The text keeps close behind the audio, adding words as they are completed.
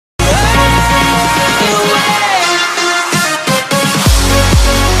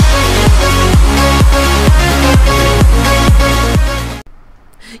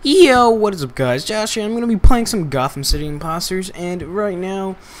Yo, what is up guys, Josh here. I'm going to be playing some Gotham City Imposters, and right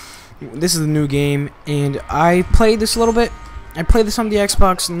now, this is the new game, and I played this a little bit. I played this on the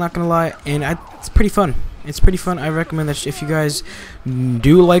Xbox, I'm not going to lie, and it's pretty fun. It's pretty fun. I recommend that if you guys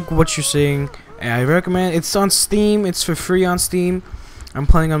do like what you're seeing, I recommend. It's on Steam, it's for free on Steam. I'm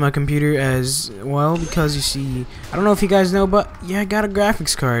playing on my computer as well, because you see, I don't know if you guys know, but yeah, I got a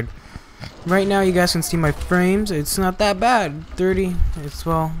graphics card. Right now you guys can see my frames. It's not that bad. 30. It's,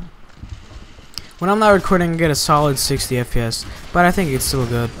 well, when I'm not recording I get a solid 60 FPS, but I think it's still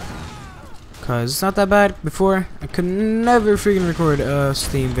good, cause it's not that bad. Before I could never freaking record a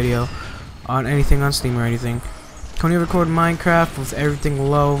Steam video on anything on Steam or anything. Can only record Minecraft with everything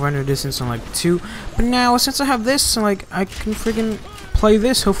low, render distance on like 2. But now since I have this, like, I can freaking play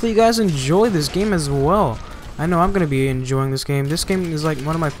this. Hopefully you guys enjoy this game as well. I know I'm gonna be enjoying this game. This game is like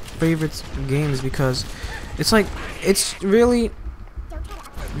one of my favorite games because it's like, it's really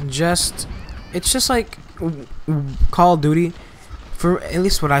just, it's just like Call of Duty, for at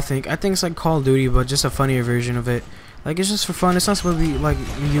least what I think. I think it's like Call of Duty, but just a funnier version of it. Like, it's just for fun. It's not supposed to be like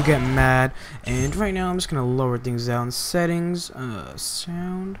you get mad. And right now I'm just gonna lower things down. Settings,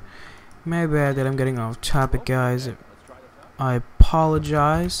 sound. My bad that I'm getting off topic, guys. I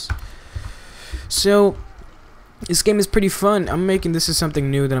apologize. So this game is pretty fun. I'm making this is something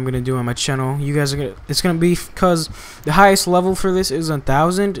new that I'm gonna do on my channel. You guys are gonna, it's gonna be, because the highest level for this is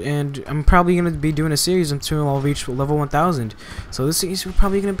 1000, and I'm probably gonna be doing a series until I'll reach level 1000. So this is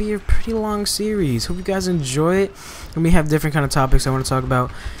probably gonna be a pretty long series. Hope you guys enjoy it. And we have different kind of topics I want to talk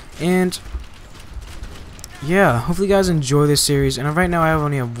about, and yeah, hopefully you guys enjoy this series. And right now I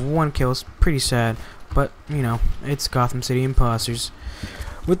only have 1 kill. It's pretty sad, but you know, it's Gotham City Imposters.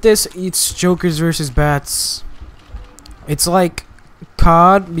 With this, it's Jokers versus Bats. It's like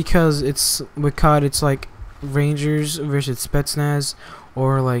COD, because it's with COD it's like Rangers versus Spetsnaz,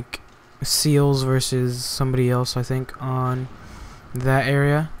 or like SEALs versus somebody else, I think, on that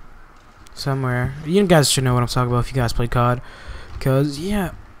area somewhere. You guys should know what I'm talking about if you guys play COD, because yeah,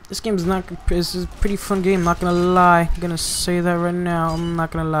 this game's not, this is a pretty fun game, not gonna lie. I'm gonna say that right now. I'm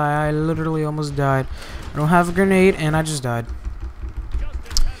not gonna lie, I literally almost died. I don't have a grenade and I just died.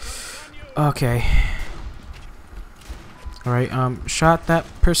 Okay. Alright, shot that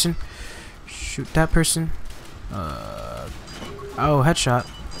person. Shoot that person. Oh, headshot.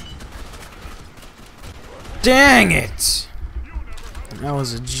 Dang it! That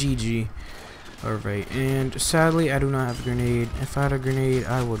was a GG. Alright, and sadly, I do not have a grenade. If I had a grenade,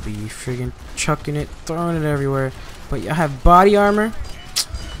 I would be friggin' chucking it, throwing it everywhere. But I have body armor.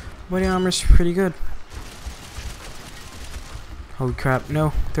 Body armor's pretty good. Holy crap,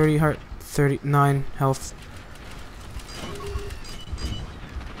 no. 30 heart, 39 health.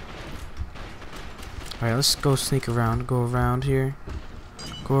 Alright, let's go sneak around. Go around here.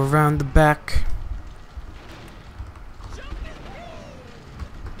 Go around the back.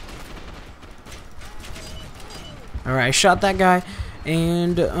 Alright, I shot that guy.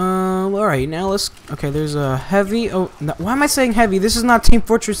 And, alright, now let's... Okay, there's a heavy... Oh, no, why am I saying heavy? This is not Team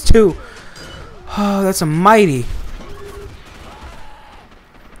Fortress 2. Oh, that's a mighty.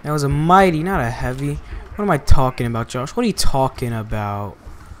 That was a mighty, not a heavy. What am I talking about, Josh? What are you talking about?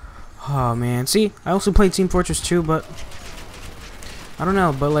 Oh man, see, I also played Team Fortress 2, but I don't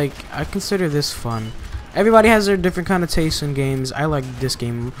know, but like, I consider this fun. Everybody has their different kind of tastes in games. I like this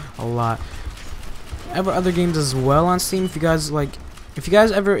game a lot. I have other games as well on Steam. If you guys like, if you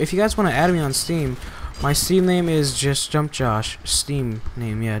guys want to add me on Steam, my Steam name is just Jump Josh. Steam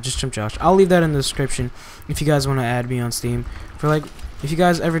name, yeah, just Jump Josh. I'll leave that in the description if you guys want to add me on Steam. For like, if you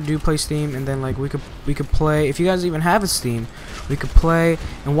guys ever do play Steam, and then like we could play, if you guys even have a Steam, we could play.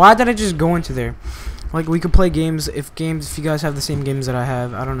 And why did I just go into there? Like, we could play games if you guys have the same games that I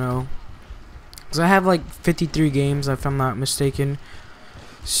have. I don't know, because I have like 53 games if I'm not mistaken.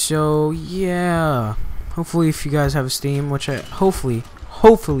 So yeah, hopefully if you guys have a Steam, which I hopefully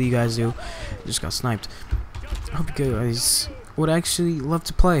you guys do. I just got sniped. I hope you guys would actually love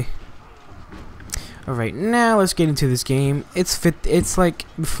to play. Alright, now let's get into this game. It's like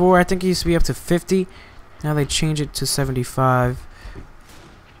before, I think it used to be up to 50. Now they change it to 75.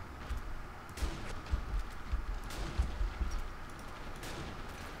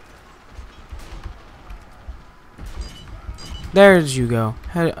 There you go.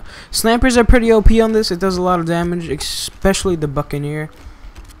 Snipers are pretty OP on this. It does a lot of damage, especially the Buccaneer.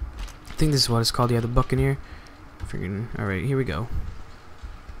 I think this is what it's called. Yeah, the Buccaneer. Freaking. Alright, here we go.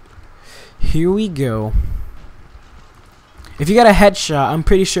 Here we go. If you got a headshot, I'm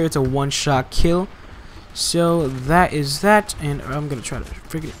pretty sure it's a one-shot kill. So that is that, and I'm gonna try to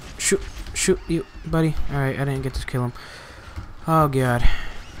freaking shoot you, buddy. Alright, I didn't get to kill him. Oh god.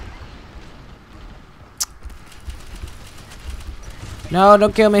 No,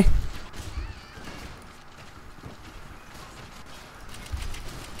 don't kill me.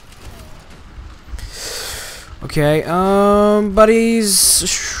 Okay, buddies.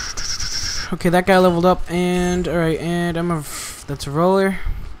 Okay, that guy leveled up, and alright, and that's a roller.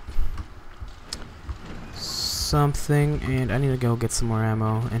 Something, and I need to go get some more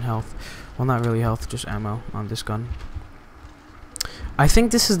ammo and health. Well, not really health, just ammo on this gun. I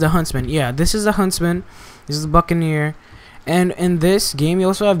think this is the huntsman. Yeah, this is the huntsman. This is the buccaneer. And in this game, you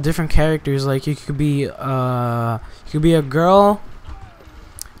also have different characters. Like you could be a girl.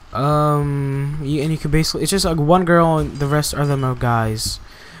 And you could basically, it's just like one girl and the rest are them are guys.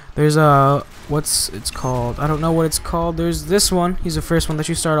 There's what's it's called? I don't know what it's called. There's this one. He's the first one that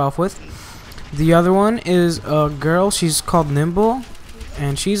you start off with. The other one is a girl. She's called Nimble,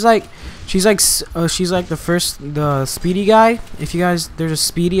 and she's like the speedy guy. If you guys, there's a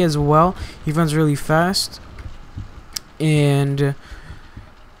speedy as well. He runs really fast. And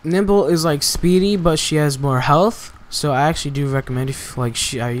Nimble is like speedy, but she has more health. So I actually do recommend if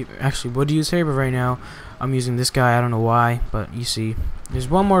I actually would use her, but right now I'm using this guy. I don't know why, but you see, there's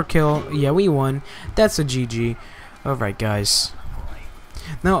one more kill. Yeah, we won. That's a GG. All right, guys.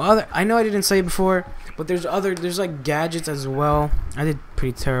 Now, I know I didn't say it before, but there's like gadgets as well. I did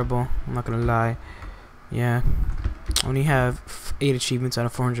pretty terrible. I'm not gonna lie. Yeah, only have 8 achievements out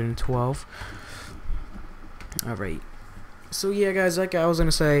of 412. All right. So yeah, guys, like I was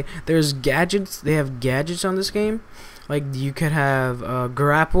gonna say, there's gadgets. They have gadgets on this game. Like you could have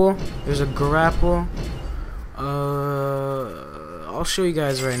grapple. There's a grapple. I'll show you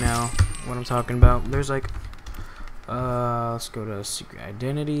guys right now what I'm talking about. There's like let's go to secret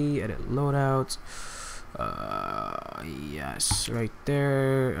identity, edit loadouts. Yes, right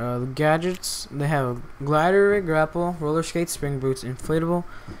there. The gadgets. They have glider rig, grapple, roller skates, spring boots, inflatable.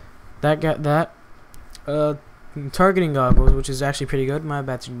 Targeting goggles, which is actually pretty good. My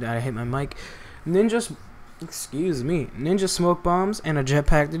bad, I hit my mic. Ninja smoke bombs and a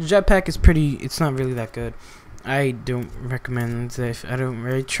jetpack. The jetpack is pretty. It's not really that good. I don't recommend it. I don't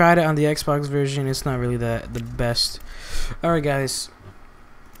really tried it on the Xbox version. It's not really the best. Alright, guys.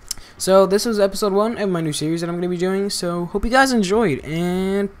 So this was episode 1 of my new series that I'm going to be doing. So hope you guys enjoyed,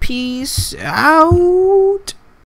 and peace out.